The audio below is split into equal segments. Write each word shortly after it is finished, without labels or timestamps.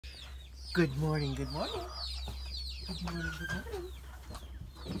Good morning, good morning. Good morning, good morning.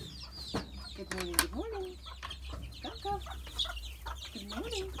 Good morning, good morning. Come, come. Good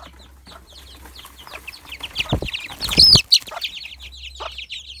morning.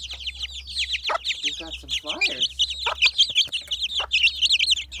 We've got some flyers.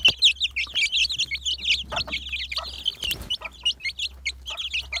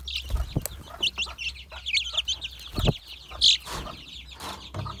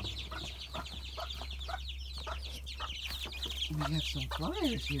 We have some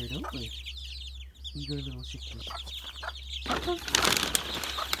flyers here, don't we? Eager little chickies. Come, come.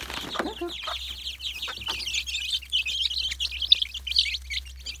 Come, come.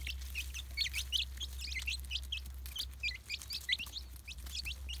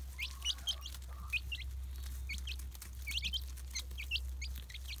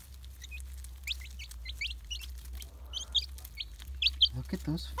 Look at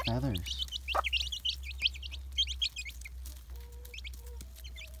those feathers.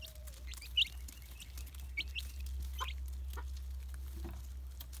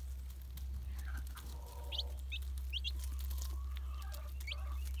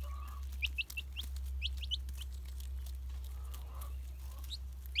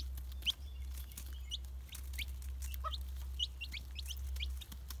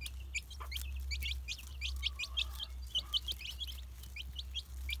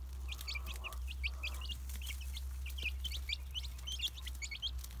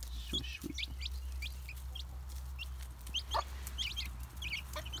 So sweet.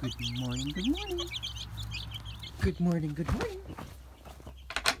 Good morning, good morning. Good morning, good morning.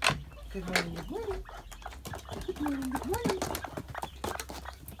 Good morning, good morning. Good morning, good morning.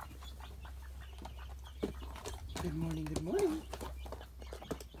 Good morning, good morning.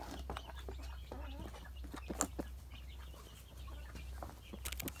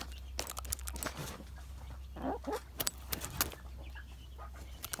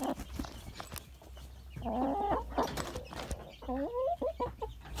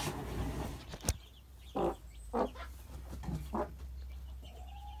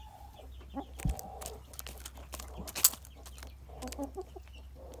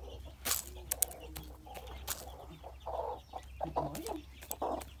 Good morning.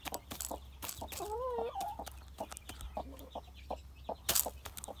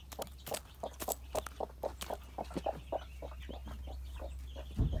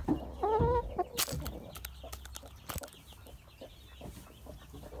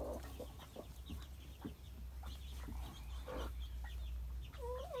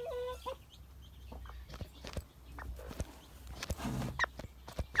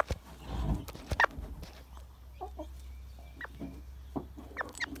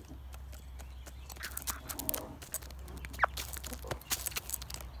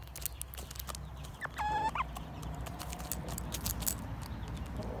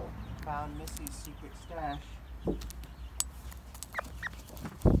 Found Missy's secret stash.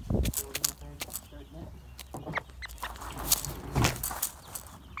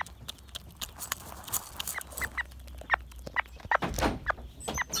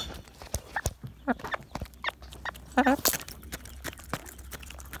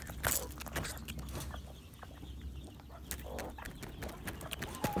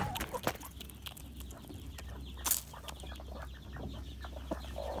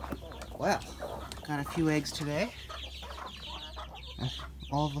 Well, got a few eggs today.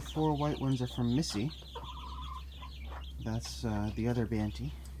 All the 4 white ones are from Missy. That's the other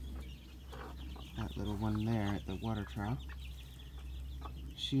Banty. That little one there at the water trough.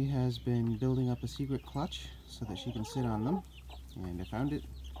 She has been building up a secret clutch so that she can sit on them. And I found it.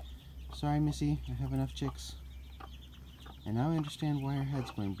 Sorry, Missy, I have enough chicks. And now I understand why her head's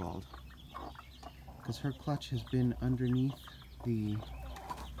going bald. Because her clutch has been underneath a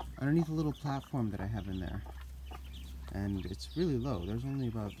little platform that I have in there. And it's really low. There's only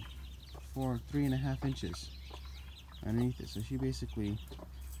about 3.5 inches underneath it. So she basically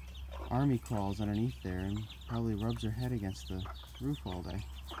army crawls underneath there and probably rubs her head against the roof all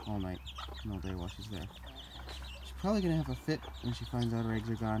night, and all day while she's there. She's probably gonna have a fit when she finds out her eggs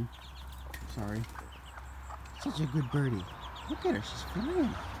are gone. Sorry. Such a good birdie. Look at her, she's flying.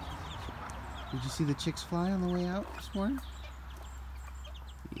 Did you see the chicks fly on the way out this morning?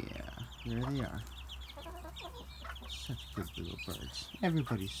 Yeah, there they are. Such good little birds.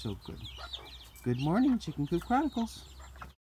 Everybody's so good. Good morning, Chicken Coop Chronicles.